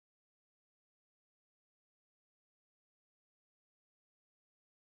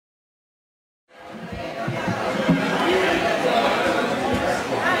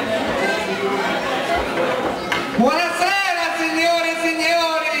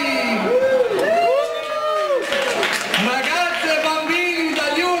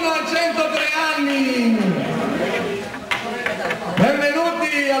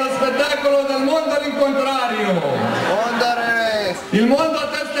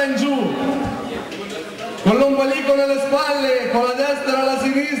testa in giù, con l'ombelico nelle spalle, con la destra alla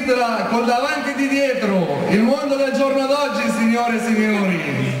sinistra, con davanti e di dietro. Il mondo del giorno d'oggi, signore e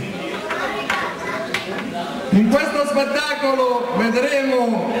signori. In questo spettacolo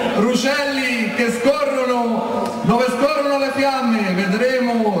vedremo ruscelli che scorrono dove scorrono le fiamme,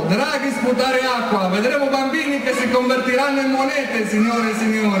 vedremo draghi sputare acqua, vedremo bambini che si convertiranno in monete, signore e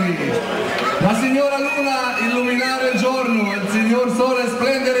signori. La signora Luna illuminare il giorno e il signor Sole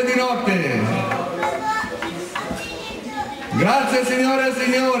splendere di notte. Grazie signore e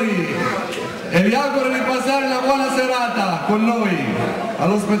signori e vi auguro di passare una buona serata con noi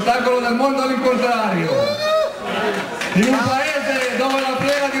allo spettacolo del mondo all'incontrario. In un paese dove la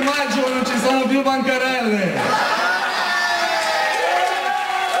fiera di maggio non ci sono più bancarelle.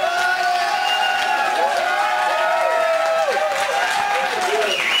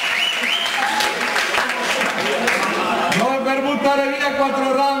 Dove per buttare via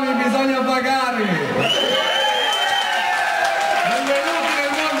 4 rami bisogna pagare. Benvenuti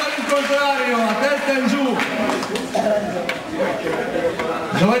nel mondo all'incontrario, a testa in giù.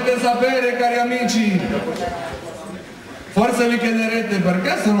 Dovete sapere, cari amici, forse vi chiederete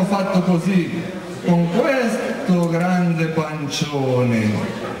perché sono fatto così, con questo grande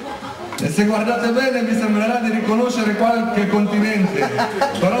pancione. E se guardate bene vi sembrerà di riconoscere qualche continente,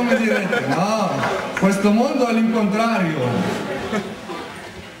 però mi direte, no, questo mondo è l'incontrario.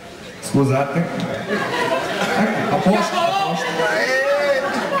 Scusate. A posto.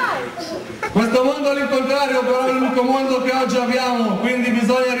 Questo mondo all'incontrario però è l'unico mondo che oggi abbiamo, quindi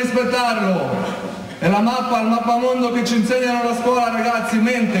bisogna rispettarlo. E la mappa, il mappamondo che ci insegnano alla scuola, ragazzi,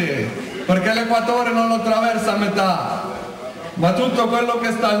 mente, perché l'equatore non lo attraversa a metà, ma tutto quello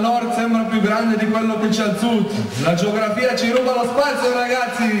che sta al nord sembra più grande di quello che c'è al sud. La geografia ci ruba lo spazio,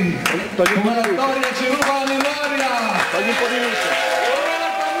 ragazzi, come la storia ci ruba la memoria. Come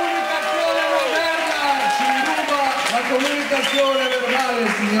la comunicazione moderna ci ruba la comunicazione verbale,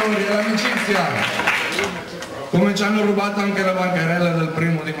 signori, e l'amicizia. Come ci hanno rubato anche la bancarella del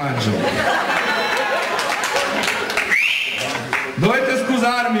 1° maggio. Dovete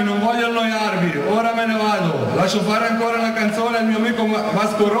scusarmi, non voglio annoiarvi, ora me ne vado. Lascio fare ancora una canzone al mio amico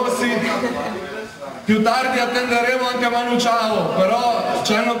Vasco Rossi. Più tardi attenderemo anche Manu Ciao, però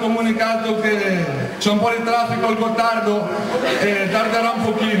ci hanno comunicato che c'è un po' di traffico al Gottardo e tarderà un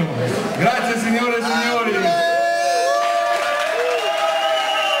pochino. Grazie signore e